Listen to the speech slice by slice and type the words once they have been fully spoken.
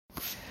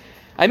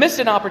I missed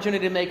an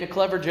opportunity to make a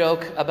clever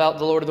joke about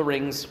the Lord of the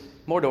Rings,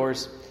 more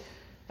doors,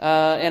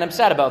 and I'm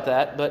sad about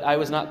that, but I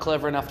was not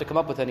clever enough to come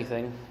up with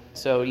anything,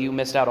 so you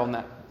missed out on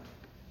that.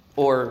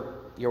 Or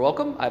you're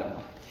welcome? I don't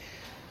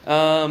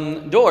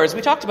know. Doors.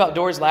 We talked about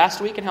doors last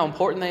week and how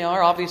important they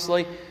are.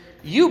 Obviously,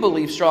 you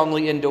believe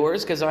strongly in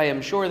doors because I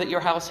am sure that your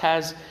house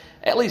has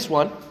at least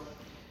one.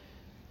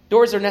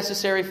 Doors are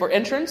necessary for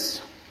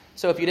entrance,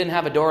 so if you didn't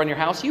have a door in your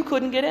house, you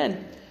couldn't get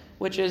in,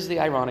 which is the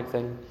ironic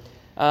thing.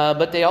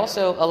 But they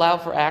also allow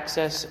for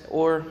access,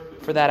 or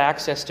for that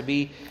access to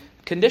be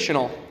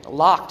conditional,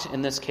 locked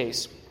in this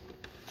case.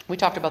 We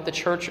talked about the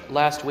church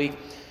last week.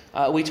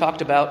 We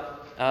talked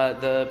about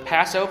the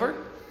Passover,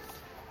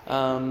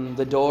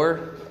 the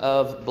door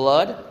of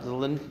blood,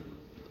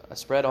 a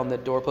spread on the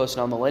doorpost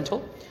and on the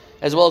lintel,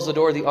 as well as the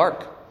door of the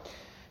ark.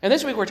 And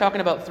this week we're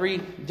talking about three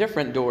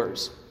different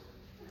doors.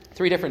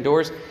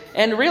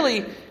 And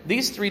really,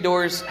 these three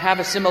doors have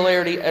a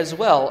similarity as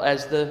well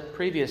as the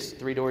previous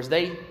three doors.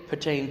 They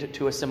pertained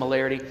to a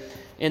similarity.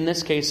 In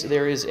this case,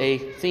 there is a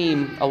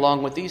theme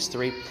along with these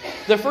three.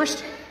 The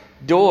first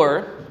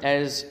door,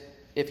 as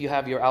if you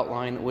have your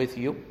outline with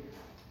you,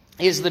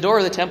 is the door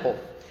of the temple.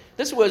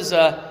 This was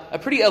a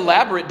pretty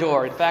elaborate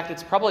door. In fact,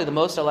 it's probably the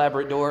most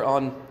elaborate door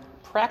on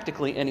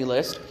practically any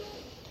list.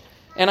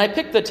 And I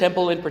picked the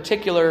temple in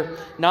particular,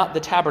 not the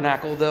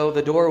tabernacle, though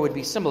the door would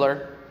be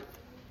similar.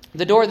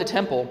 The door of the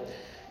temple.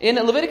 In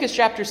Leviticus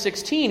chapter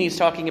 16, he's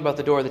talking about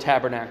the door of the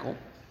tabernacle.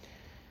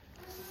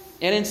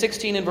 And in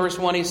 16 and verse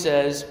 1, he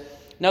says,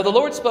 "Now the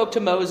Lord spoke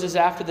to Moses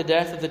after the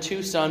death of the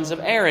two sons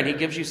of Aaron." He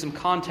gives you some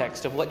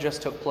context of what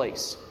just took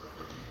place.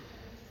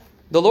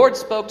 The Lord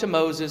spoke to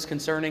Moses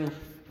concerning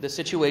the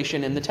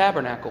situation in the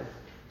tabernacle.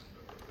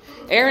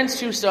 Aaron's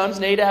two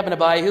sons, Nadab and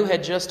Abihu,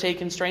 had just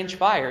taken strange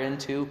fire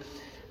into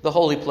the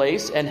holy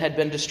place and had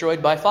been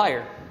destroyed by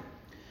fire.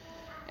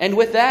 And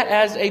with that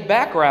as a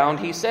background,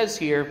 he says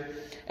here,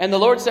 "And the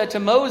Lord said to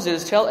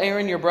Moses, tell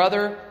Aaron your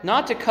brother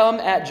not to come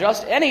at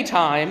just any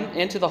time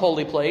into the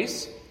holy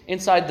place,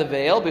 inside the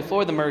veil,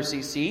 before the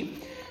mercy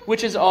seat,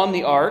 which is on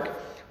the ark,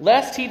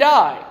 lest he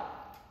die.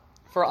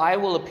 For I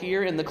will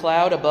appear in the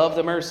cloud above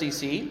the mercy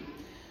seat.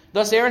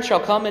 Thus Aaron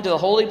shall come into the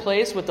holy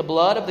place with the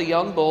blood of the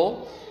young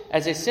bull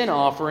as a sin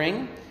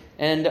offering,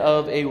 and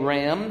of a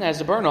ram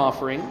as a burnt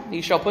offering.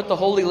 He shall put the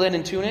holy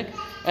linen tunic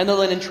and the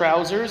linen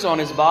trousers on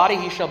his body.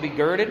 He shall be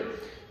girded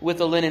with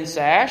the linen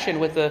sash and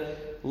with the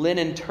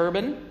linen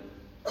turban.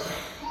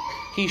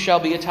 He shall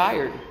be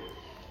attired.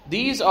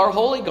 These are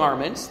holy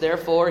garments.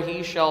 Therefore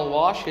he shall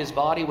wash his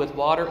body with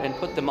water and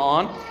put them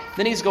on.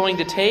 Then he's going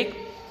to take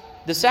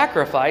the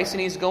sacrifice and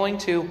he's going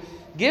to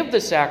give the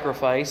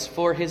sacrifice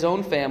for his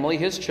own family,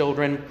 his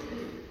children,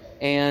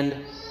 and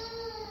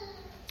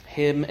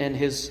him and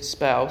his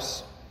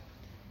spouse,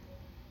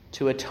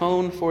 to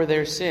atone for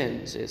their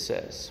sins, it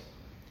says,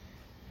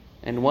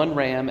 and one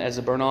ram as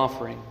a burnt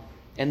offering.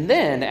 And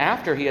then,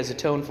 after he has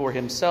atoned for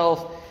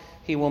himself,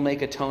 he will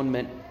make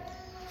atonement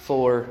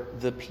for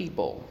the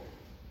people."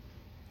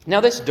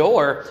 Now, this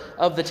door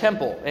of the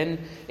temple, and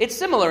it's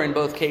similar in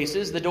both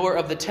cases. The door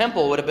of the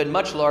temple would have been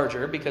much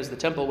larger because the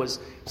temple was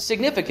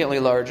significantly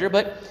larger,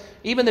 but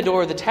even the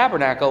door of the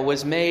tabernacle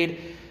was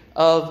made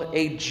of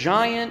a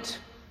giant,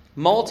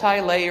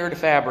 multi-layered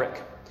fabric.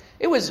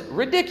 It was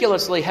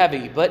ridiculously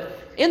heavy, but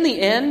in the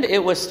end,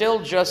 it was still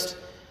just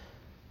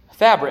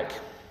fabric.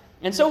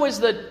 And so was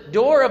the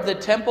door of the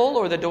temple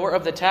or the door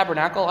of the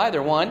tabernacle,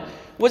 either one,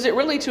 was it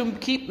really to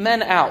keep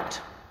men out?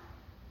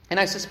 And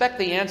I suspect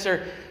the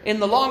answer in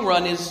the long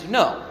run is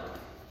no.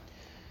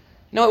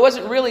 No, it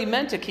wasn't really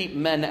meant to keep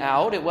men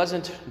out. It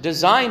wasn't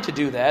designed to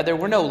do that. There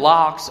were no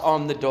locks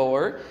on the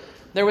door.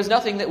 There was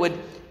nothing that would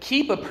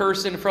keep a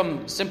person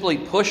from simply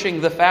pushing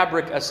the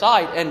fabric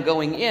aside and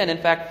going in. In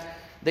fact,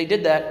 they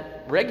did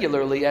that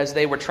regularly as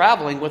they were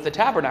traveling with the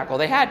tabernacle.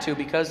 They had to,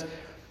 because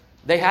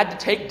they had to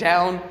take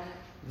down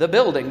the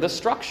building, the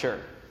structure,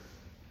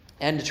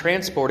 and to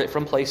transport it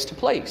from place to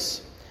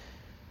place.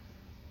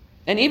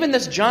 And even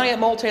this giant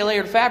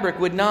multi-layered fabric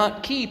would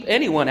not keep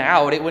anyone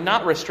out. It would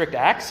not restrict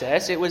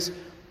access. It was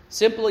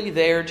simply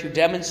there to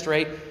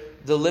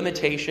demonstrate the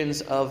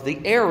limitations of the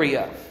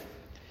area.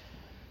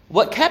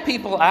 What kept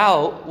people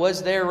out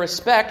was their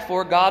respect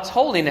for God's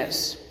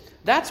holiness.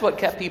 That's what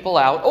kept people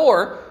out,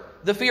 or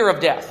the fear of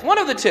death. One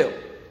of the two.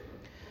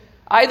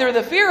 Either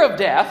the fear of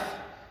death,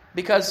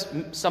 because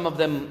some of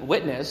them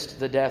witnessed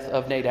the death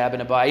of Nadab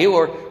and Abihu,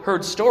 or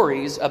heard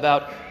stories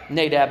about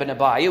Nadab and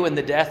Abihu and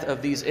the death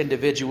of these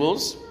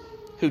individuals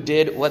who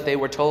did what they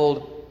were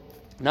told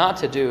not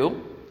to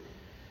do.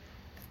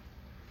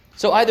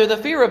 So either the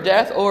fear of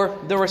death or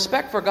the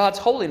respect for God's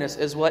holiness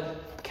is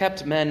what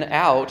kept men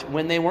out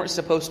when they weren't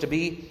supposed to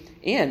be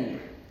in.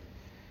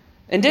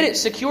 And did it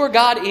secure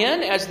God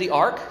in as the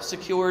ark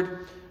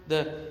secured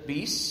the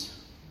beasts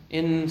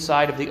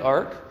inside of the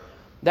ark?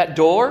 That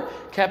door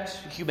kept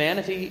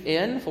humanity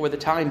in for the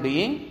time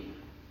being?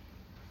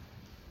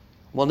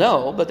 Well,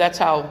 no, but that's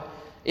how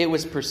it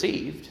was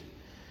perceived.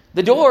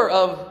 The door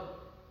of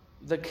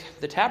the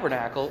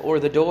tabernacle, or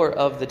the door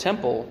of the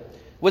temple,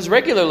 was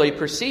regularly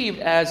perceived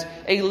as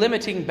a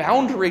limiting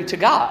boundary to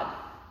God.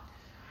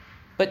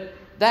 But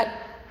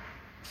that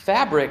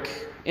fabric,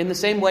 in the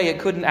same way it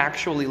couldn't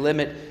actually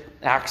limit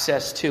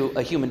access to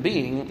a human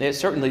being, it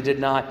certainly did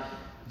not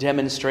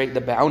demonstrate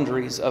the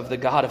boundaries of the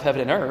God of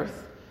heaven and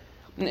earth.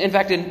 In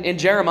fact, in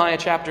Jeremiah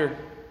chapter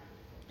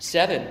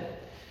 7,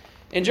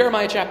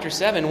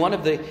 one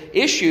of the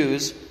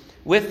issues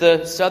with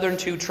the southern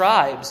 2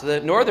 tribes, the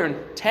northern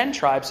 10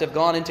 tribes have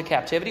gone into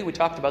captivity. We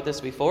talked about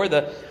this before.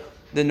 The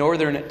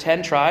northern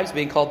 10 tribes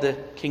being called the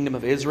kingdom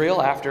of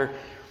Israel after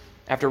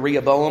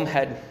Rehoboam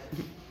had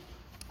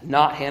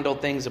not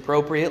handled things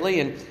appropriately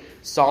and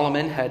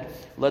Solomon had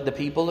led the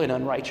people in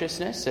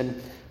unrighteousness,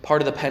 and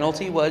part of the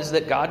penalty was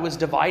that God was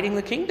dividing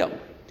the kingdom.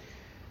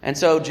 And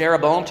so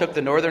Jeroboam took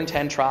the northern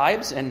 10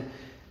 tribes, and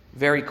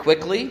very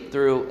quickly,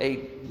 through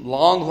a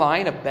long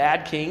line of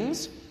bad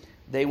kings,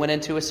 they went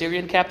into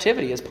Assyrian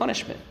captivity as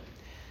punishment.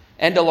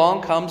 And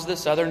along comes the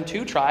southern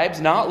 2 tribes,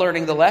 not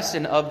learning the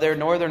lesson of their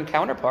northern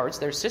counterparts,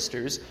 their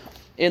sisters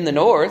in the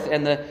north,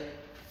 and the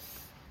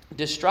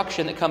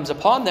destruction that comes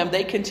upon them.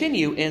 They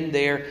continue in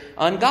their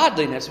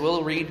ungodliness.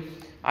 We'll read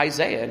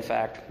Isaiah, in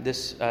fact,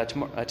 this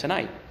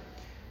tonight.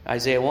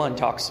 Isaiah 1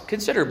 talks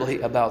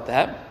considerably about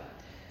that.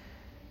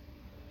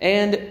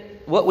 And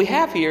what we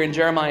have here in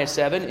Jeremiah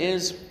 7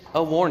 is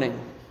a warning.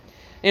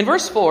 In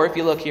verse 4, if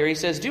you look here, he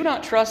says, "Do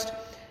not trust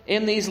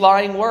in these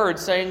lying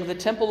words, saying, the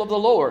temple of the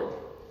Lord,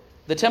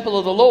 the temple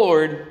of the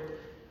Lord,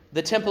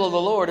 the temple of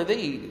the Lord are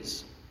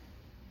these."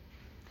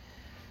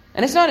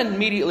 And it's not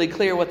immediately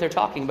clear what they're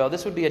talking about.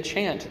 This would be a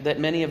chant that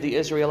many of the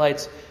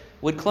Israelites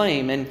would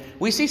claim. And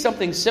we see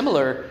something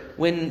similar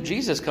when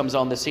Jesus comes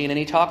on the scene and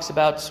he talks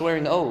about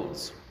swearing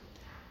oaths.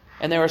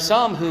 And there are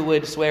some who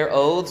would swear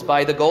oaths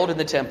by the gold in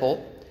the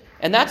temple.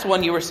 And that's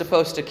one you were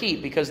supposed to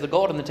keep because the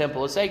gold in the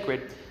temple is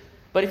sacred.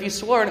 But if you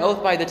swore an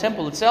oath by the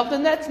temple itself,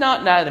 then that's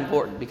not that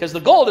important because the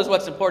gold is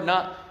what's important,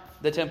 not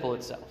the temple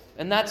itself.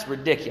 And that's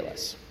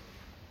ridiculous.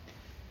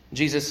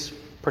 Jesus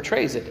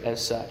portrays it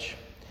as such.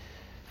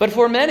 But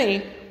for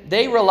many,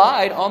 they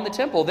relied on the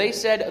temple. They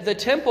said, the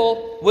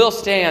temple will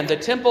stand, the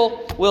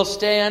temple will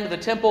stand, the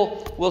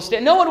temple will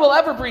stand. No one will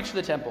ever breach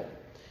the temple.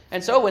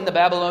 And so when the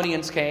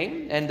Babylonians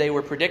came, and they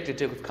were predicted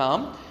to have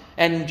come,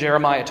 and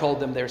Jeremiah told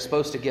them they're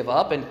supposed to give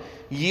up and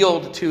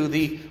yield to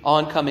the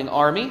oncoming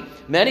army,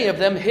 many of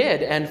them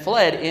hid and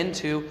fled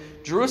into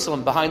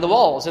Jerusalem behind the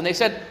walls. And they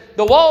said,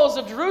 the walls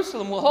of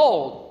Jerusalem will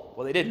hold.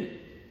 Well, they didn't.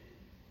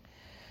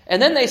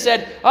 And then they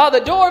said,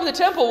 the door of the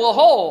temple will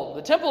hold,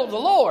 the temple of the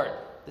Lord.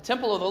 The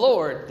temple of the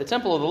Lord, the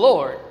temple of the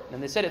Lord.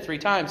 And they said it 3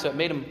 times, so it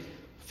made them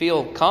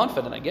feel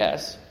confident, I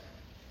guess.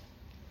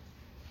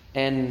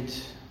 And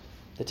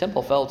the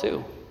temple fell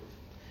too.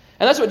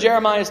 And that's what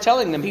Jeremiah is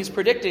telling them. He's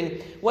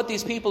predicting what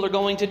these people are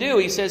going to do.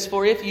 He says,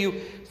 "For if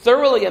you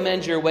thoroughly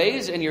amend your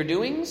ways and your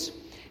doings,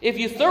 if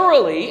you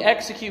thoroughly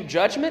execute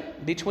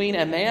judgment between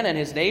a man and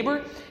his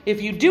neighbor, if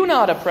you do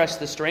not oppress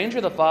the stranger,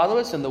 the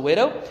fatherless, and the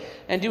widow,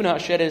 and do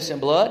not shed innocent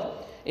blood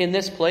in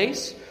this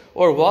place,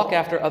 or walk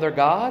after other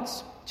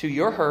gods, to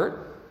your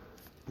hurt,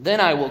 then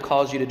I will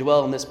cause you to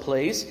dwell in this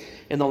place,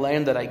 in the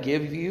land that I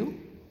give you,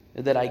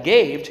 that I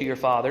gave to your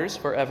fathers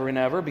forever and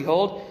ever.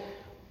 Behold,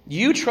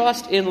 you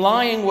trust in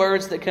lying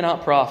words that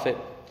cannot profit.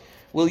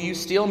 Will you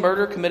steal,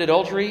 murder, commit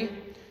adultery,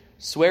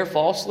 swear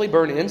falsely,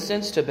 burn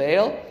incense to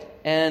Baal,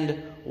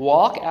 and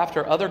walk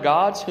after other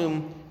gods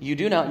whom you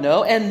do not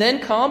know, and then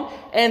come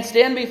and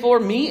stand before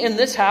me in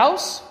this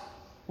house,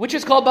 which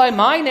is called by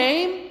my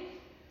name,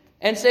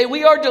 and say,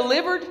 we are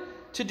delivered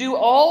to do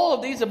all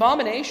of these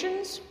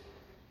abominations? Do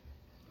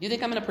you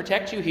think I'm going to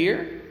protect you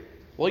here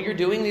while you're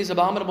doing these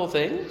abominable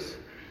things?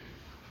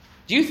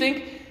 Do you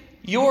think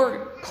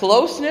your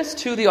closeness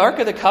to the Ark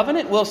of the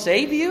Covenant will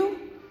save you?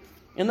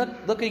 And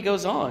look, he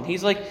goes on.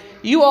 He's like,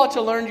 you ought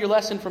to learn your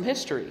lesson from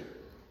history.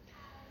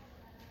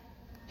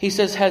 He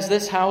says, has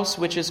this house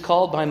which is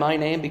called by my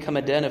name become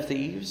a den of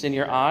thieves in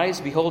your eyes?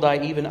 Behold,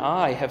 even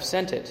I have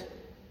sent it,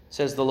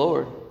 says the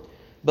Lord.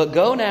 But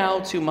go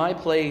now to my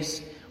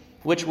place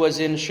which was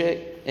in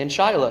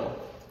Shiloh,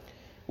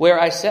 where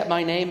I set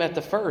my name at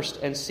the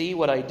first, and see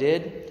what I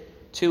did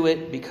to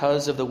it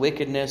because of the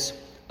wickedness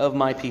of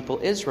my people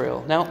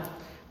Israel. Now,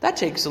 that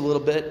takes a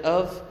little bit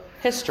of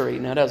history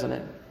now, doesn't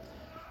it?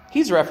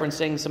 He's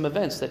referencing some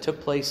events that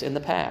took place in the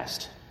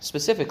past.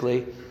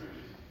 Specifically,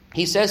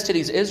 he says to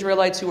these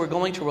Israelites who are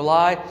going to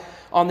rely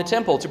on the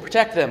temple to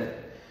protect them,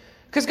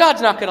 because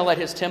God's not going to let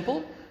his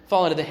temple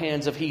fall into the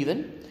hands of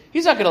heathen.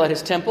 He's not going to let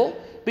his temple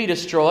be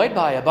destroyed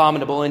by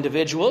abominable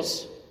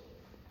individuals.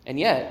 And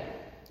yet,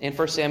 in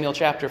 1 Samuel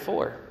chapter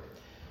 4,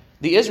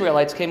 the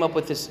Israelites came up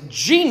with this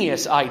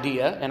genius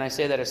idea, and I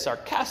say that as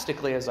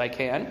sarcastically as I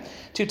can,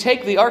 to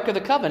take the Ark of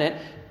the Covenant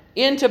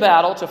into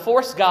battle to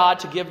force God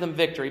to give them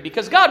victory.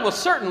 Because God will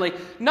certainly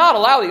not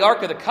allow the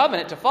Ark of the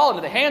Covenant to fall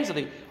into the hands of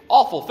the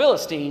awful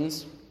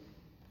Philistines.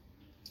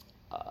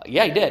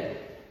 Yeah, he did.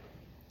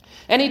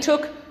 And he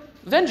took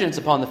vengeance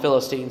upon the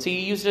Philistines. He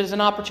used it as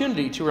an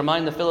opportunity to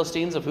remind the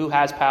Philistines of who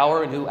has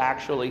power and who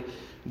actually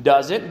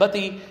doesn't. But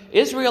the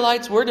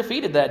Israelites were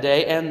defeated that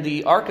day, and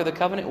the Ark of the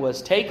Covenant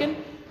was taken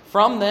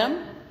from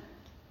them.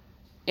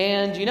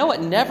 And you know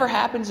what never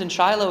happens in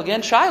Shiloh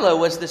again? Shiloh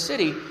was the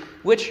city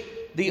which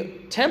the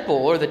temple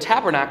or the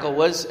tabernacle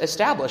was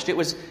established. It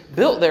was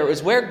built there. It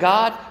was where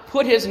God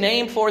put his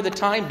name for the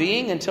time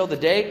being until the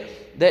day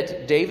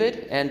that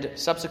David and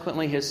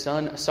subsequently his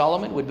son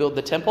Solomon would build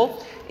the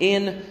temple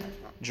in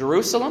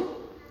Jerusalem.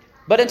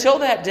 But until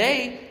that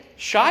day,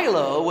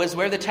 Shiloh was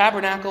where the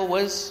tabernacle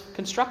was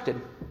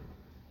constructed.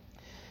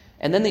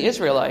 And then the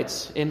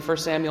Israelites in 1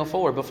 Samuel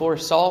 4, before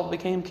Saul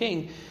became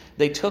king,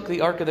 they took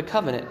the Ark of the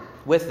Covenant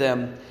with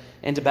them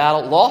into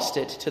battle, lost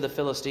it to the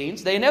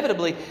Philistines. They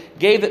inevitably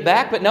gave it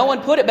back, but no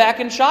one put it back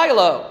in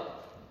Shiloh.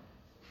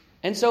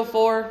 And so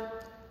for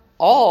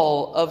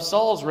all of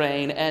Saul's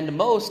reign and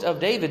most of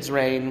David's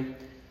reign,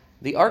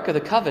 the Ark of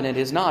the Covenant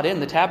is not in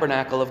the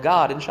tabernacle of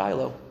God in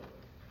Shiloh.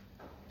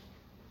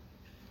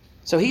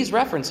 So he's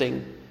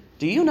referencing,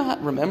 do you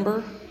not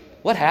remember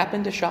what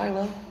happened to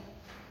Shiloh?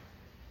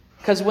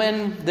 Because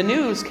when the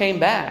news came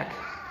back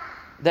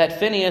that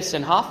Phinehas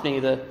and Hophni,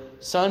 the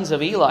sons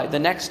of Eli, the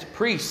next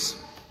priests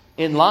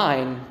in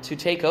line to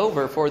take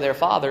over for their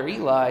father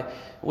Eli,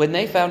 when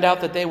they found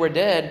out that they were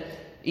dead,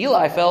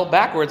 Eli fell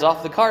backwards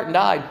off the cart and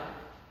died.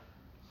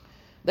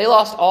 They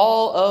lost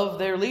all of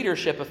their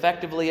leadership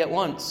effectively at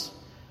once.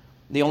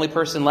 The only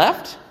person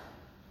left,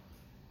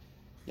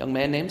 a young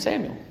man named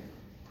Samuel,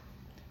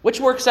 which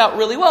works out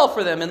really well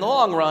for them in the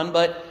long run,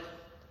 but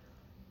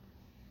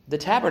the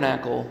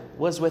tabernacle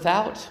was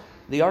without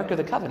the Ark of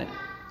the Covenant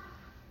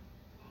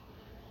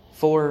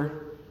for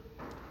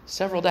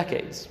several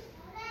decades.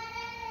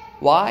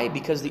 Why?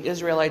 Because the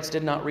Israelites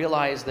did not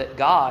realize that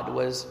God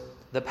was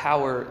the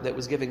power that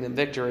was giving them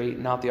victory,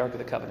 not the Ark of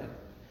the Covenant.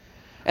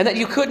 And that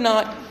you could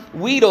not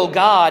wheedle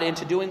God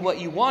into doing what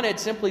you wanted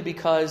simply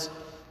because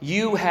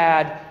you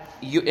had,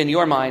 in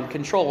your mind,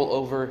 control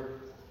over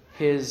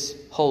his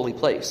holy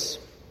place.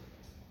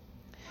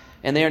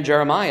 And there in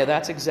Jeremiah,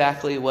 that's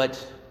exactly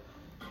what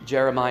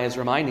Jeremiah is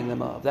reminding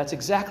them of. That's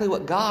exactly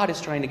what God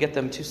is trying to get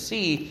them to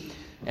see,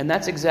 and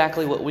that's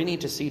exactly what we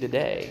need to see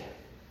today.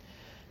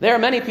 There are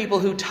many people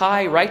who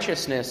tie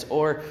righteousness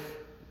or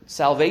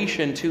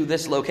salvation to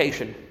this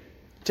location,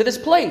 to this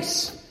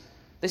place.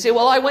 They say,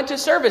 well, I went to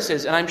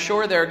services, and I'm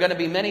sure there are going to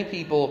be many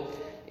people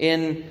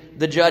in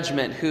the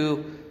judgment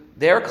who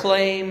their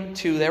claim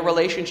to their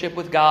relationship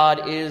with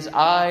God is,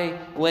 I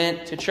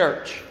went to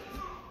church.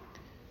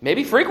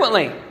 Maybe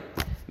frequently,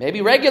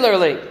 maybe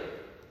regularly.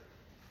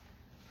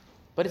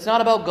 But it's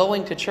not about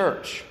going to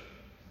church,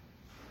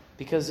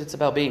 because it's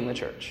about being the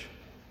church.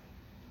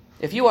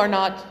 If you are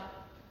not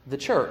the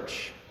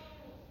church,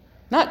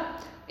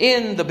 not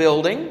in the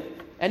building,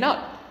 and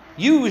not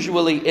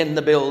usually in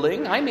the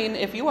building, I mean,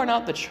 if you are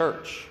not the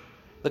church,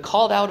 the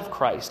called out of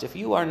Christ, if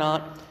you are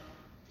not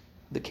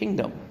the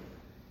kingdom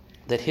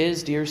that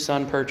his dear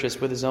Son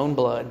purchased with his own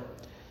blood,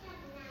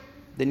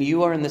 then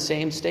you are in the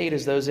same state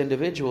as those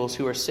individuals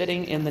who are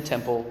sitting in the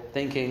temple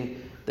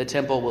thinking the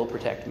temple will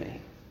protect me.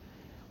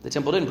 The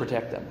temple didn't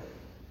protect them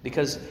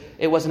because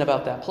it wasn't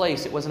about that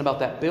place. It wasn't about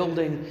that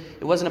building.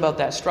 It wasn't about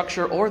that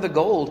structure or the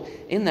gold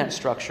in that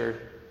structure.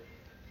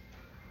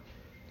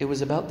 It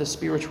was about the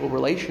spiritual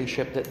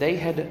relationship that they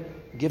had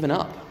given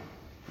up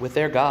with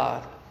their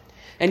God.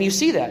 And you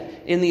see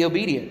that in the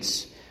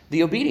obedience.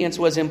 The obedience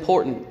was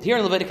important. Here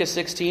in Leviticus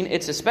 16,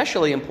 it's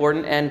especially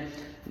important and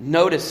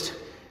noticed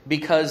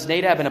because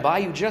Nadab and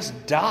Abihu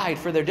just died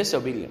for their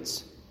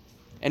disobedience.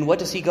 And what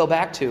does he go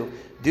back to?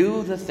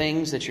 Do the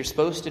things that you're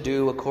supposed to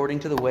do according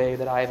to the way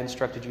that I have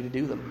instructed you to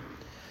do them.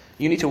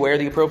 You need to wear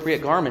the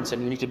appropriate garments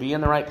and you need to be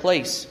in the right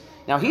place.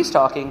 Now he's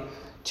talking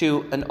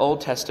to an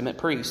Old Testament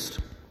priest.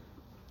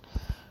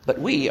 But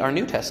we are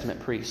New Testament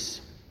priests.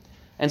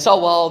 And so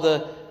while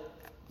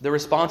the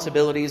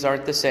responsibilities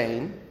aren't the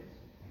same,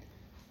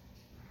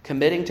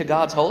 committing to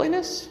God's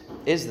holiness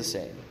is the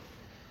same.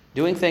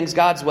 Doing things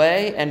God's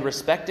way and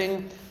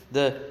respecting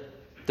the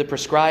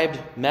prescribed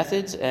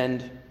methods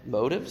and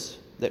motives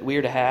that we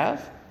are to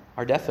have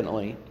are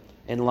definitely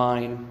in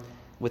line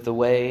with the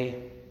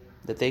way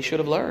that they should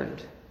have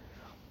learned.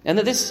 And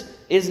that this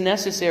is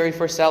necessary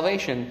for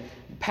salvation.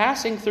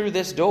 Passing through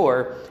this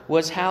door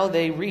was how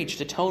they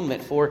reached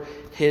atonement for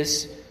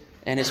his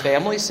and his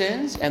family's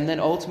sins, and then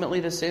ultimately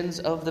the sins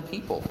of the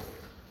people.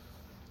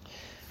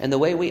 And the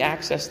way we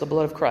access the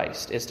blood of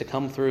Christ is to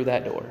come through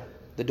that door.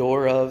 The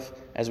door of,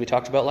 as we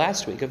talked about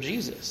last week, of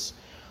Jesus.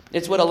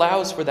 It's what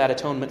allows for that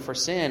atonement for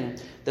sin,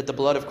 that the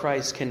blood of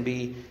Christ can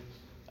be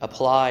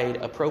applied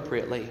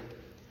appropriately.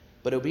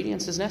 But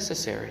obedience is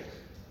necessary.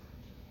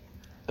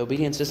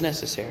 Obedience is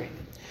necessary.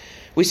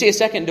 We see a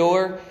second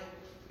door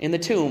in the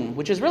tomb,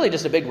 which is really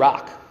just a big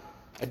rock.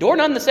 A door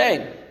none the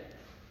same.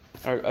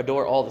 Or a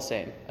door all the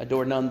same. A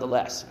door none the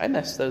less. I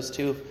messed those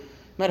two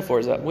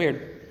metaphors up.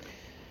 Weird.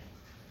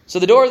 So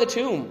the door of the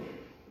tomb.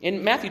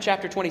 In Matthew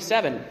chapter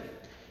 27,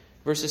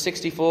 verses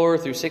 64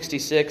 through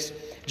 66,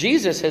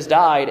 Jesus has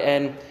died,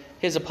 and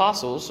his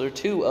apostles, or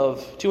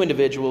two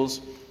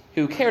individuals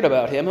who cared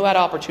about him, who had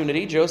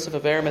opportunity, Joseph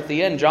of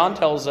Arimathea, and John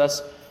tells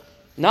us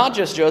Not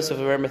just Joseph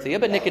of Arimathea,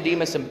 but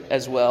Nicodemus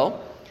as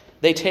well.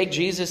 They take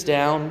Jesus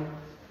down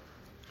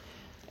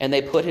and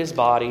they put his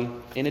body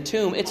in a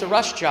tomb. It's a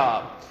rush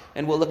job,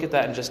 and we'll look at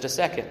that in just a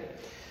second.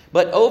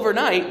 But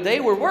overnight,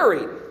 they were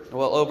worried.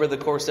 Well, over the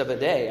course of a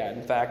day,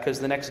 in fact, because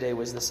the next day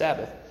was the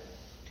Sabbath.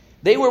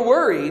 They were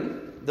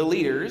worried, the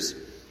leaders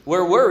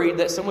were worried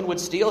that someone would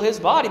steal his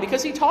body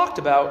because he talked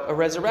about a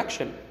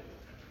resurrection.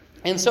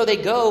 And so they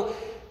go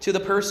to the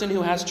person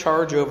who has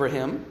charge over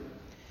him.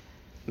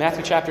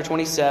 Matthew chapter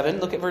 27,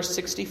 look at verse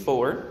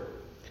 64.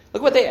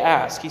 Look what they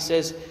ask. He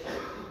says,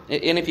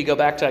 and if you go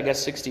back to, I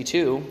guess,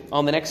 62,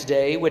 on the next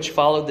day, which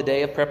followed the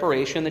day of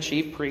preparation, the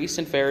chief priests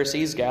and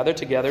Pharisees gathered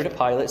together to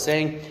Pilate,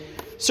 saying,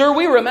 Sir,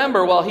 we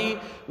remember while he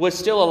was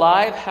still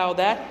alive how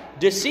that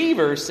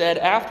deceiver said,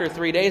 after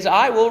 3 days,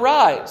 I will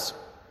rise.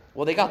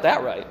 Well, they got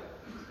that right.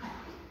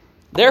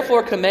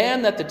 Therefore,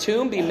 command that the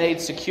tomb be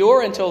made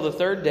secure until the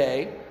third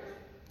day,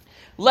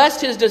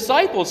 lest his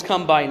disciples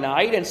come by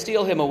night and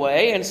steal him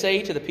away and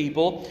say to the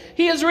people,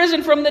 He is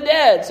risen from the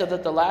dead, so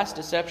that the last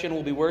deception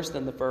will be worse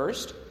than the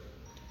first.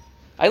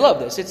 I love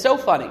this. It's so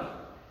funny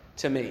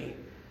to me.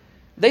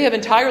 They have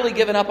entirely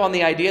given up on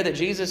the idea that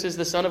Jesus is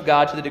the Son of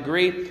God to the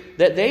degree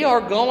that they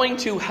are going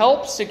to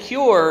help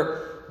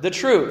secure the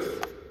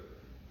truth.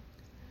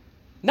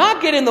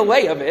 Not get in the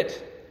way of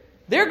it.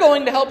 They're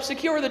going to help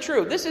secure the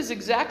truth. This is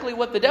exactly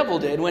what the devil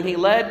did when he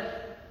led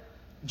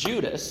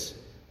Judas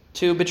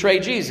to betray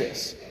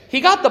Jesus. He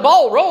got the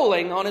ball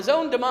rolling on his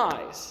own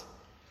demise.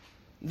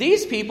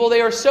 These people,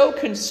 they are so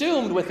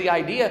consumed with the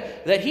idea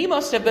that he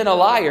must have been a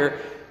liar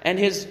and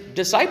his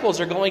disciples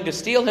are going to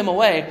steal him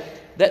away,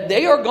 that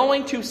they are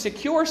going to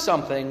secure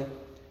something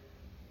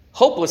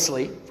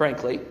hopelessly,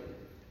 frankly,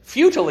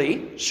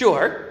 futilely,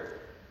 sure,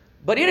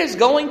 but it is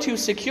going to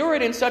secure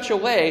it in such a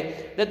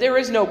way that there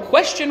is no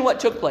question what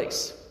took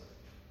place.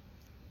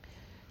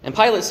 And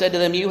Pilate said to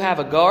them, You have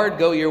a guard,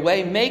 go your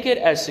way, make it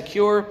as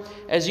secure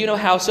as you know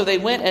how. So they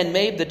went and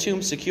made the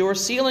tomb secure,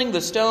 sealing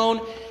the stone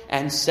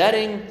and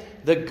setting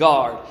the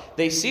guard.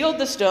 They sealed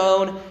the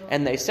stone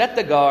and they set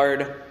the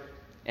guard.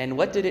 And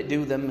what did it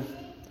do them?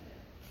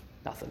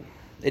 Nothing.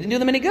 It didn't do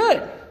them any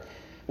good.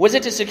 Was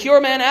it to secure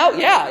man out?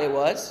 Yeah, it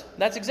was.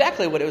 That's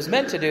exactly what it was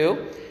meant to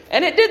do.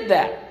 And it did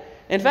that.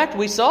 In fact,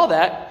 we saw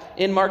that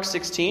in Mark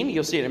 16.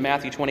 You'll see it in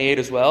Matthew 28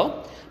 as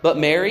well. But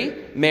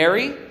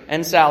Mary,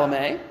 and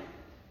Salome,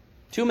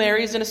 2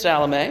 Marys and a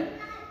Salome,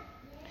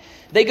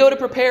 they go to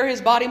prepare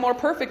his body more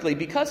perfectly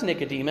because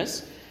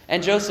Nicodemus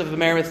and Joseph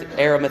of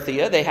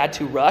Arimathea, they had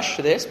to rush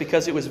this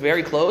because it was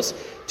very close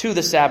to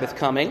the Sabbath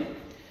coming.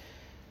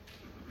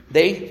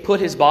 They put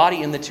his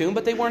body in the tomb,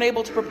 but they weren't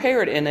able to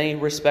prepare it in a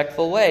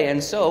respectful way.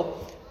 And so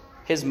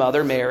his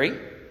mother, Mary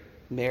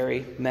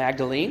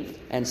Magdalene,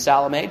 and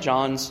Salome,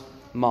 John's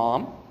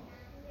mom,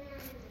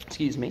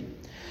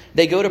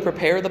 they go to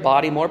prepare the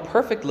body more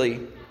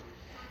perfectly.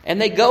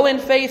 And they go in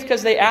faith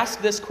because they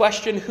ask this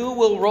question, who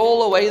will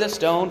roll away the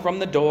stone from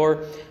the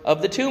door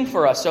of the tomb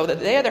for us? So that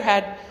they either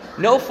had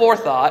no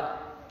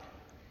forethought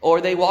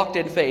or they walked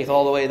in faith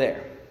all the way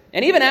there.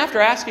 And even after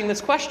asking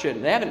this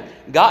question, they haven't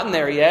gotten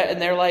there yet,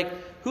 and they're like,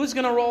 who's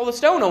going to roll the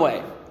stone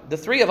away? The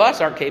 3 of us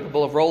aren't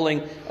capable of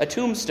rolling a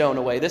tombstone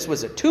away. This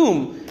was a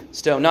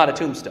tombstone, not a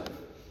tombstone.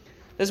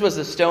 This was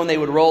the stone they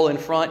would roll in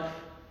front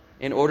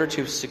in order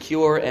to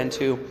secure and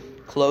to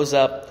close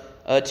up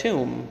a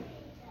tomb.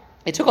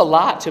 It took a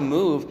lot to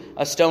move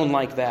a stone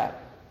like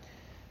that.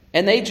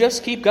 And they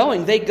just keep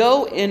going. They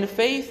go in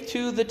faith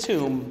to the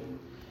tomb.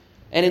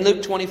 And in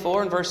Luke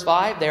 24 and verse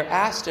 5, they're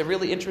asked a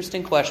really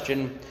interesting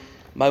question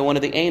by one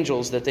of the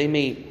angels that they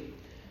meet.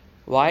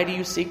 Why do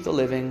you seek the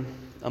living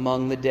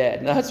among the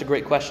dead? Now, that's a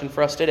great question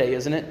for us today,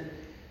 isn't it?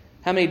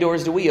 How many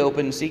doors do we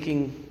open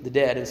seeking the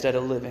dead instead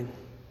of living?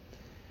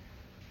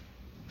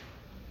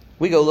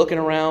 We go looking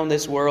around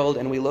this world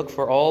and we look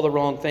for all the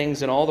wrong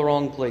things in all the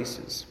wrong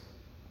places,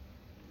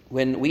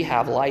 when we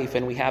have life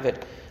and we have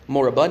it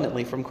more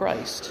abundantly from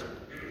Christ.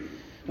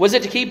 Was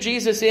it to keep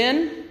Jesus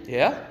in?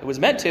 Yeah, it was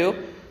meant to.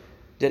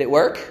 Did it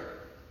work?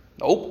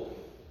 Nope.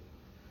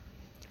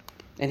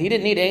 And he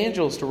didn't need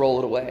angels to roll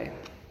it away.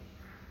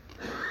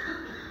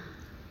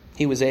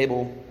 He was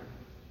able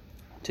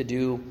to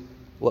do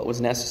what was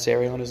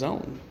necessary on his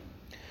own.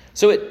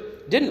 So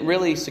it didn't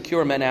really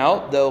secure men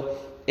out, though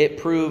it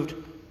proved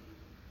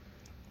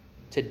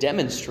to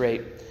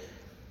demonstrate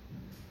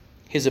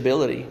his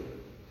ability.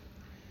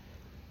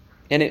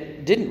 And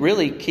it didn't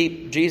really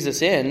keep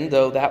Jesus in,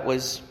 though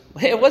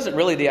it wasn't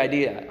really the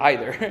idea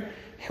either.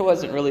 It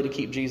wasn't really to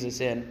keep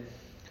Jesus in.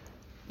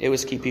 It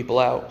was to keep people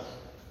out.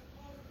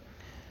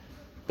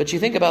 But you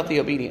think about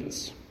the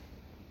obedience.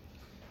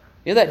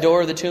 You know that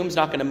door of the tomb's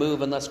not going to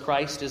move unless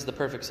Christ is the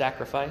perfect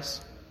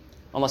sacrifice,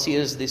 unless he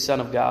is the Son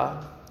of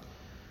God.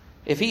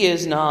 If he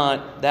is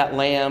not that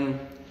lamb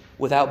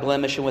without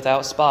blemish and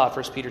without spot,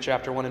 1 Peter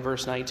chapter 1 and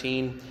verse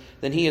 19,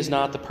 then he is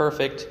not the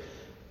perfect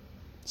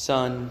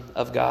Son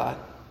of God.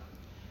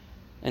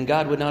 And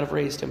God would not have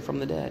raised him from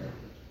the dead.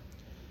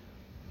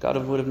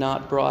 God would have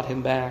not brought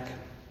him back.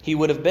 He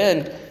would have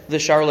been the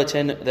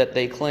charlatan that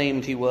they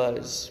claimed he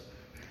was.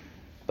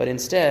 But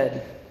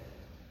instead,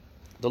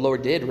 The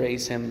Lord did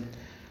raise him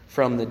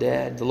from the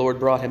dead. The Lord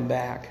brought him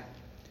back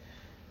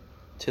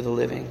to the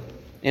living.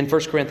 In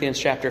 1 Corinthians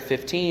chapter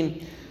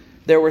 15,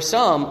 there were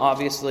some,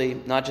 obviously,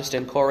 not just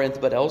in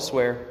Corinth, but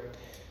elsewhere,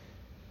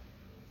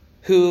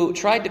 who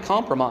tried to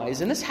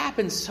compromise. And this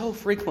happens so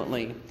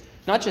frequently.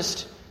 Not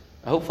just,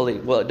 hopefully,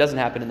 well, it doesn't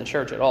happen in the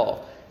church at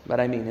all, but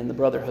I mean in the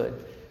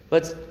brotherhood.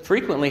 But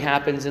frequently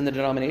happens in the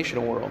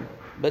denominational world,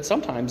 but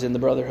sometimes in the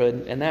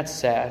brotherhood, and that's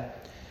sad.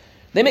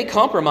 They make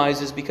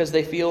compromises because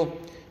they feel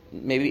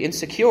maybe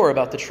insecure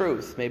about the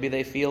truth. Maybe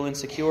they feel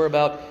insecure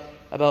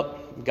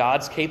about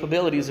God's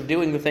capabilities of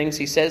doing the things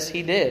he says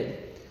he did.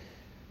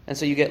 And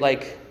so you get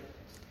like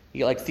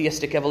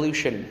theistic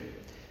evolution.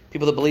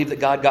 People that believe that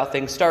God got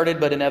things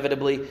started, but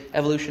inevitably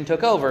evolution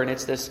took over. And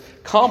it's this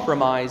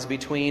compromise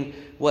between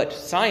what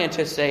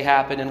scientists say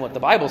happened and what the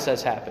Bible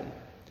says happened.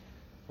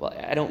 Well,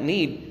 I don't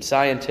need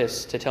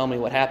scientists to tell me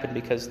what happened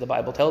because the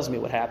Bible tells me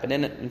what happened.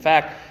 And in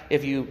fact,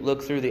 if you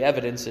look through the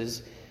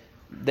evidences,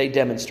 they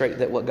demonstrate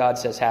that what God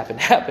says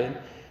happened.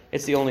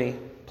 It's the only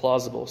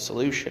plausible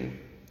solution.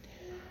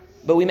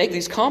 But we make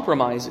these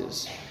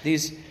compromises,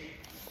 these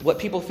what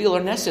people feel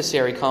are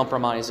necessary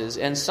compromises,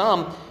 and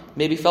some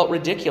maybe felt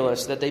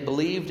ridiculous that they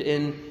believed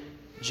in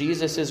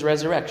Jesus'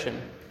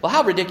 resurrection. Well,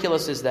 how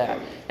ridiculous is that?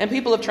 And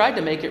people have tried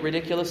to make it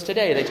ridiculous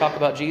today. They talk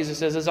about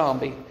Jesus as a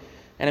zombie.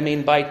 And I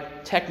mean, by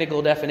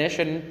technical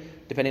definition,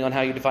 depending on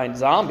how you define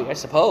zombie, I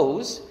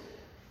suppose,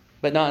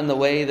 but not in the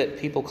way that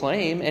people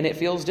claim, and it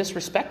feels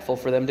disrespectful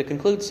for them to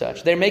conclude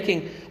such. They're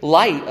making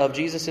light of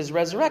Jesus'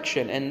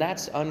 resurrection, and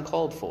that's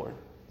uncalled for.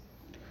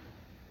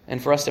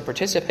 And for us to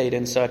participate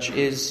in such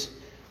is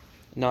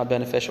not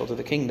beneficial to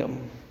the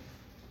kingdom.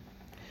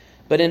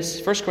 But in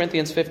 1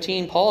 Corinthians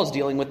 15, Paul is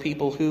dealing with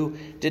people who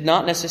did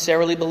not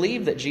necessarily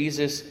believe that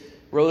Jesus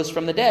rose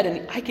from the dead.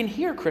 And I can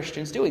hear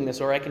Christians doing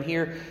this, or I can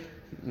hear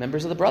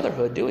members of the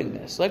brotherhood doing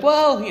this. Like,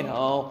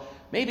 well,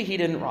 maybe he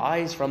didn't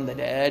rise from the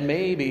dead,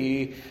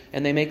 maybe.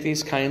 And they make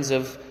these kinds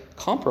of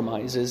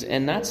compromises,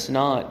 and that's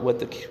not what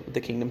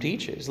the kingdom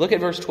teaches. Look at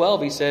verse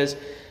 12. He says,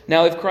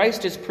 "Now if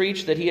Christ is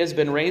preached that he has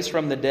been raised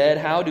from the dead,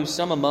 how do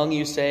some among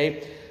you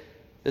say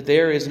that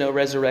there is no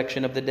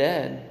resurrection of the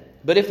dead?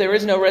 But if there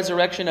is no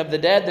resurrection of the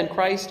dead, then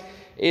Christ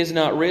is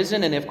not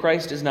risen. And if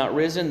Christ is not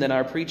risen, then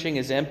our preaching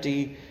is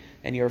empty,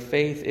 and your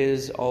faith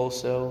is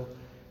also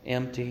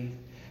empty."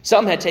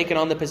 Some had taken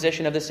on the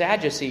position of the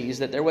Sadducees,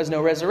 that there was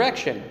no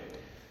resurrection,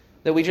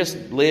 that we just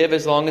live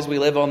as long as we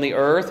live on the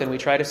earth, and we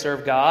try to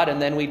serve God,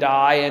 and then we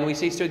die, and we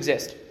cease to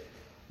exist.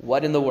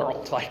 What in the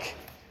world?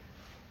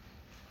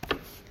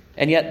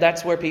 And yet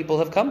that's where people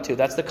have come to.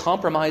 That's the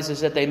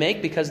compromises that they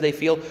make because they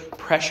feel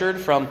pressured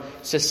from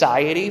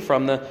society,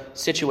 from the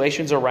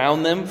situations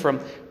around them, from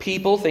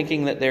people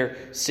thinking that they're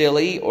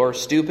silly or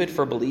stupid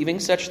for believing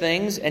such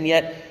things. And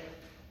yet,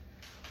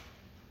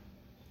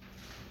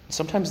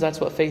 sometimes that's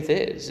what faith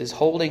is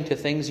holding to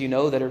things you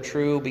know that are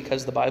true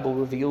because the Bible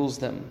reveals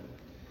them.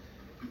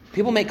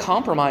 People make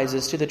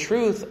compromises to the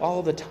truth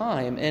all the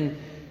time, and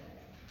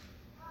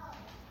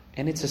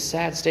it's a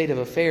sad state of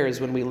affairs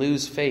when we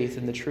lose faith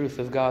in the truth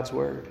of God's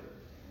Word,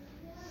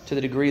 to the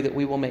degree that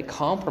we will make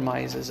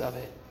compromises of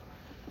it.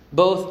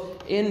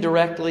 Both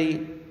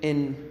indirectly,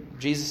 in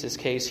Jesus'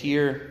 case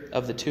here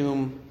of the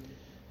tomb,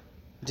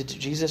 did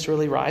Jesus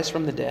really rise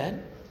from the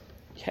dead?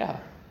 Yeah.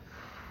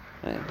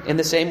 In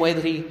the same way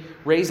that he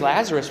raised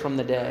Lazarus from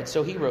the dead,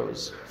 so he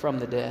rose from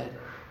the dead.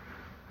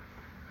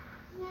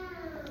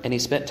 And he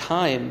spent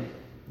time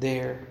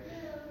there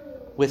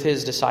with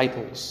his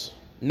disciples.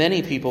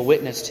 Many people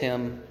witnessed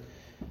him,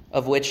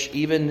 of which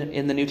even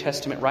in the New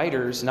Testament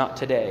writers, not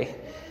today,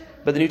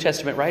 but the New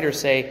Testament writers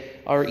say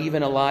are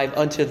even alive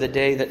unto the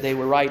day that they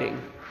were writing.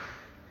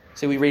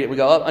 So we read it, we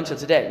go, up until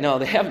today. No,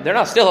 they're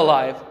not still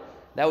alive.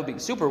 That would be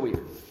super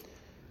weird.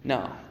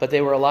 No, but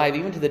they were alive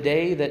even to the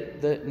day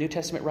that the New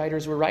Testament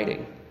writers were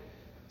writing.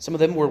 Some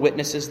of them were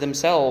witnesses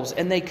themselves,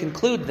 and they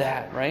conclude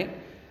that, right?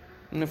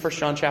 In 1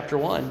 John chapter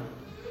 1.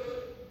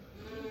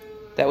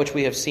 That which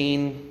we have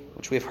seen,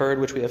 which we have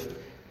heard, which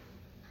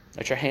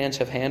our hands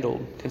have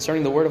handled,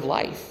 concerning the word of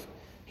life.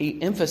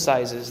 He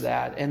emphasizes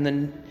that, and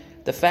then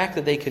the fact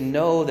that they can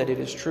know that it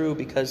is true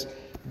because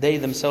they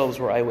themselves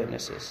were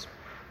eyewitnesses.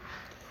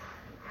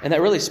 And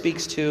that really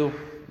speaks to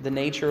the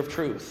nature of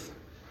truth.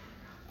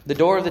 The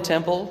door of the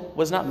temple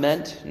was not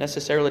meant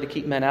necessarily to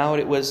keep men out.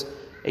 It was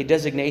a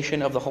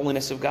designation of the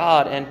holiness of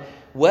God and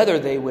whether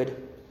they would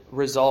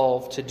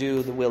resolve to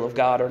do the will of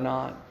God or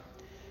not.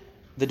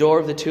 The door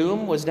of the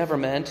tomb was never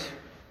meant,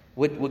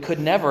 could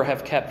never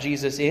have kept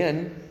Jesus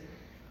in.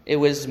 It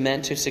was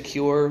meant to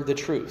secure the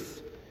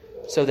truth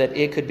so that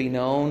it could be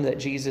known that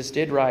Jesus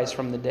did rise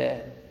from the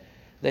dead,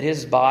 that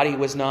his body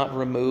was not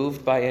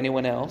removed by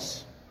anyone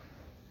else,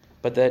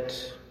 but that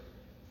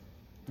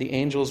the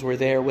angels were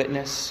there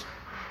witness,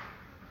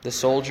 the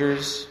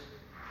soldiers,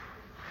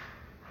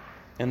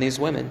 and these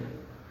women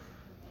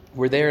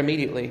were there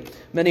immediately.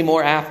 Many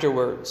more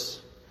afterwards.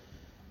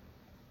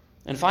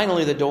 And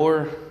finally, the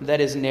door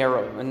that is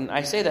narrow. And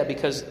I say that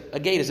because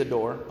a gate is a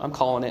door. I'm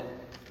calling it.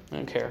 I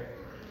don't care.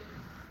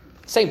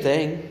 Same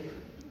thing.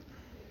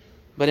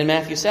 But in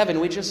Matthew 7,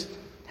 we just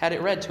had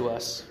it read to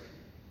us.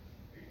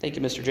 Thank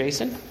you, Mr.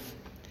 Jason.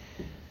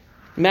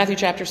 Matthew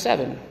chapter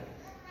 7,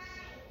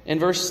 in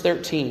verse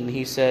 13,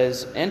 he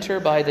says,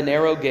 "Enter by the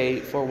narrow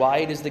gate, for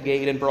wide is the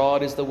gate and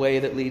broad is the way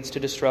that leads to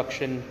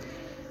destruction,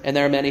 and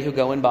there are many who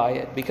go in by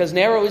it. Because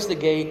narrow is the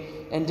gate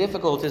and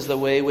difficult is the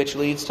way which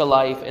leads to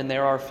life, and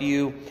there are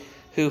few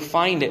who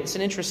find it." It's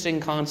an interesting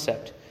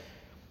concept.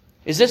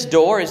 Is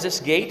this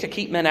gate to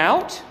keep men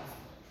out?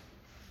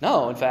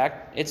 No, in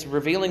fact, it's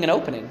revealing an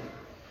opening.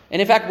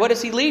 And in fact, what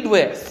does he lead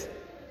with?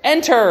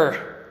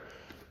 Enter!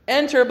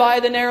 Enter by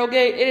the narrow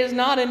gate. It is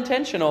not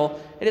intentional.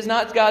 It is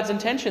not God's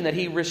intention that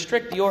he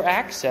restrict your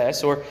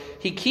access or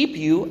he keep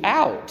you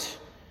out.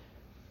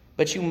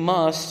 But you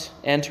must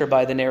enter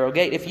by the narrow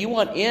gate. If you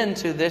want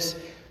into this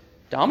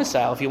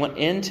domicile, if you want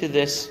into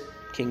this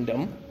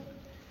kingdom,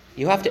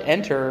 you have to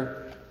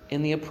enter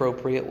in the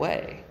appropriate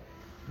way.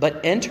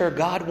 But enter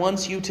God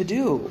wants you to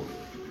do.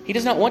 He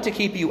does not want to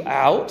keep you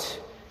out.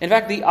 In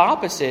fact, the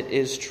opposite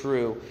is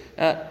true.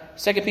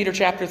 2 Peter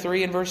chapter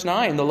 3 and verse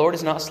 9, "The Lord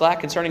is not slack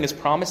concerning his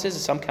promises,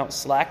 as some count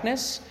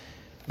slackness,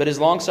 but is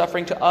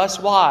long-suffering to us."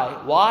 Why?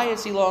 Why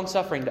is he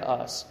long-suffering to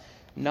us?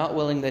 "Not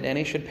willing that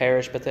any should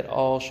perish, but that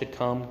all should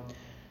come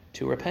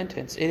to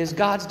repentance." It is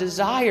God's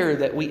desire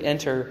that we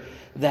enter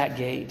that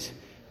gate,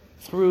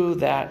 through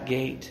that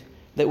gate,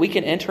 that we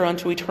can enter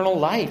unto eternal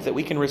life, that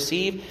we can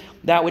receive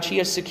that which he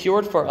has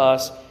secured for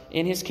us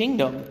in his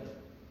kingdom.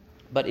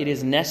 But it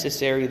is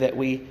necessary that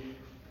we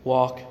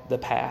walk the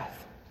path.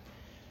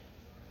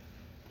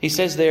 He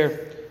says there,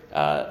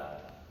 to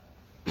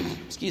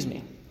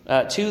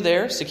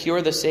there,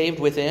 secure the saved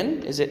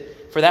within. Is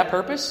it for that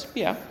purpose?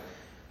 Yeah.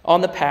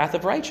 On the path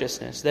of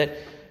righteousness. That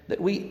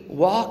we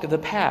walk the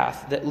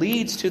path that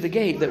leads to the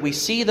gate. That we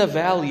see the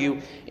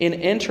value in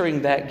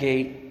entering that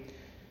gate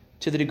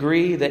to the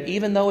degree that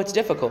even though it's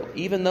difficult,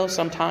 even though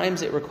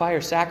sometimes it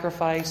requires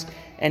sacrifice,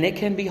 and it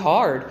can be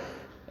hard,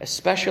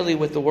 especially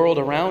with the world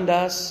around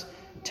us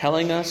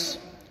telling us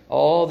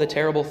all the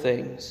terrible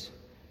things.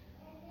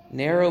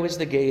 Narrow is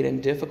the gate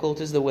and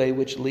difficult is the way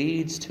which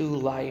leads to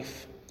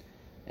life,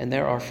 and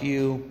there are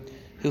few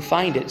who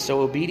find it.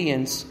 So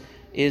obedience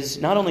is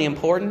not only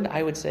important,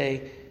 I would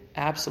say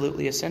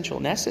absolutely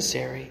essential,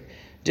 necessary.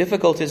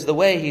 Difficult is the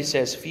way, he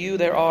says. Few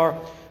there are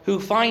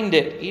who find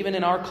it. Even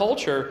in our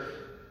culture,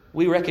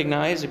 we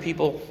recognize that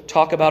people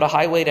talk about a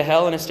highway to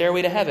hell and a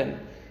stairway to heaven,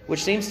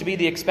 which seems to be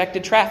the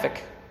expected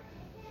traffic.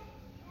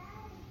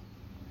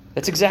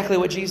 That's exactly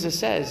what Jesus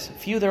says.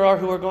 Few there are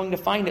who are going to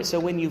find it. So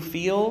when you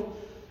feel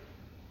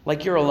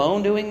like you're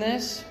alone doing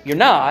this, you're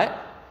not,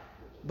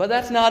 but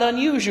that's not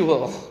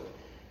unusual.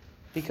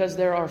 Because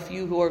there are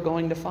few who are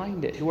going to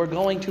find it, who are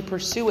going to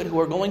pursue it,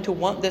 who are going to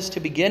want this to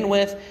begin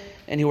with,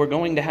 and who are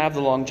going to have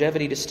the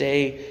longevity to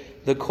stay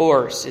the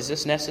course. Is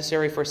this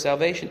necessary for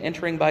salvation?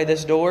 Entering by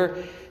this door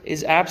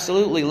is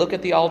absolutely. Look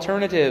at the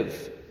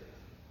alternative.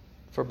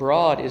 For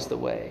broad is the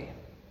way,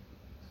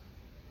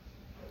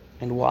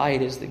 and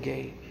wide is the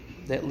gate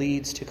that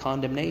leads to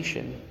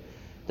condemnation,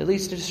 that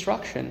leads to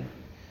destruction.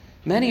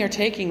 Many are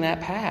taking that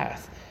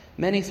path.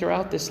 Many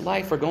throughout this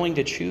life are going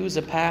to choose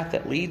a path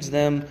that leads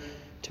them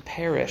to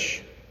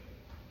perish.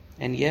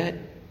 And yet,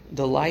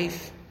 the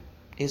life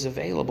is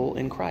available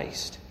in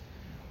Christ.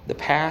 The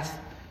path,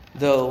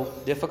 though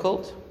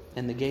difficult,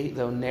 and the gate,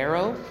 though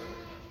narrow,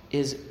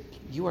 is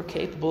you are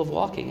capable of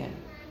walking it.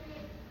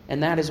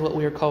 And that is what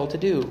we are called to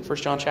do. 1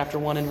 John chapter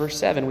 1 and verse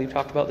 7, we've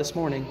talked about this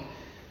morning.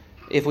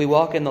 If we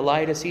walk in the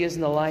light as he is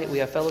in the light, we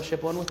have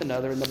fellowship one with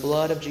another, and the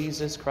blood of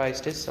Jesus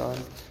Christ, his Son,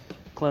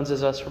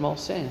 cleanses us from all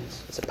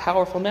sins. It's a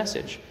powerful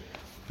message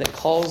that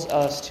calls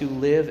us to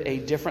live a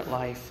different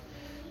life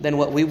than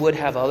what we would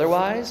have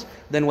otherwise,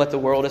 than what the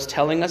world is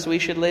telling us we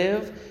should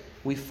live.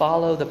 We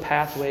follow the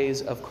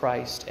pathways of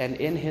Christ, and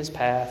in his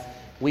path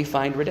we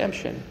find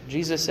redemption.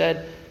 Jesus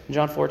said in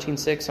John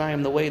 14:6, "I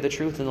am the way, the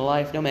truth, and the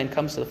life. No man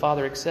comes to the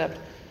Father except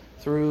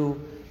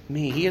through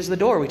me." He is the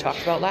door we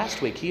talked about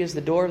last week. He is the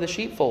door of the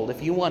sheepfold.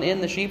 If you want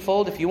in the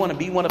sheepfold, if you want to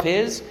be one of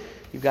his,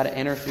 you've got to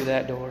enter through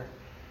that door.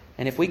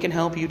 And if we can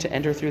help you to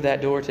enter through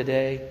that door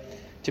today,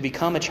 to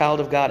become a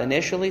child of God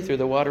initially through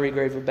the watery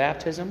grave of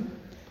baptism,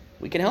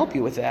 we can help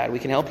you with that. We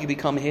can help you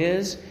become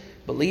his,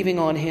 believing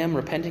on him,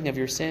 repenting of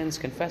your sins,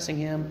 confessing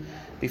him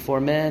before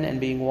men, and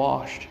being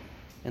washed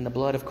in the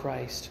blood of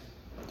Christ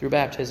through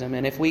baptism.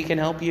 And if we can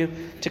help you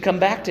to come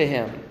back to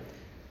him,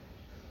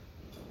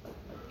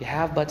 you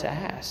have but to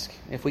ask.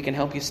 If we can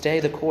help you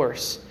stay the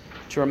course,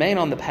 to remain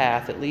on the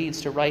path that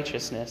leads to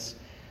righteousness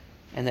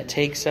and that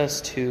takes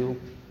us to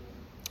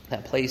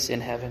that place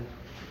in heaven,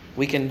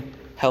 we can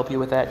help you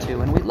with that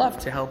too. And we'd love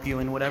to help you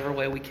in whatever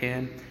way we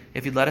can.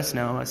 If you'd let us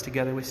know, as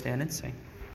together we stand and sing.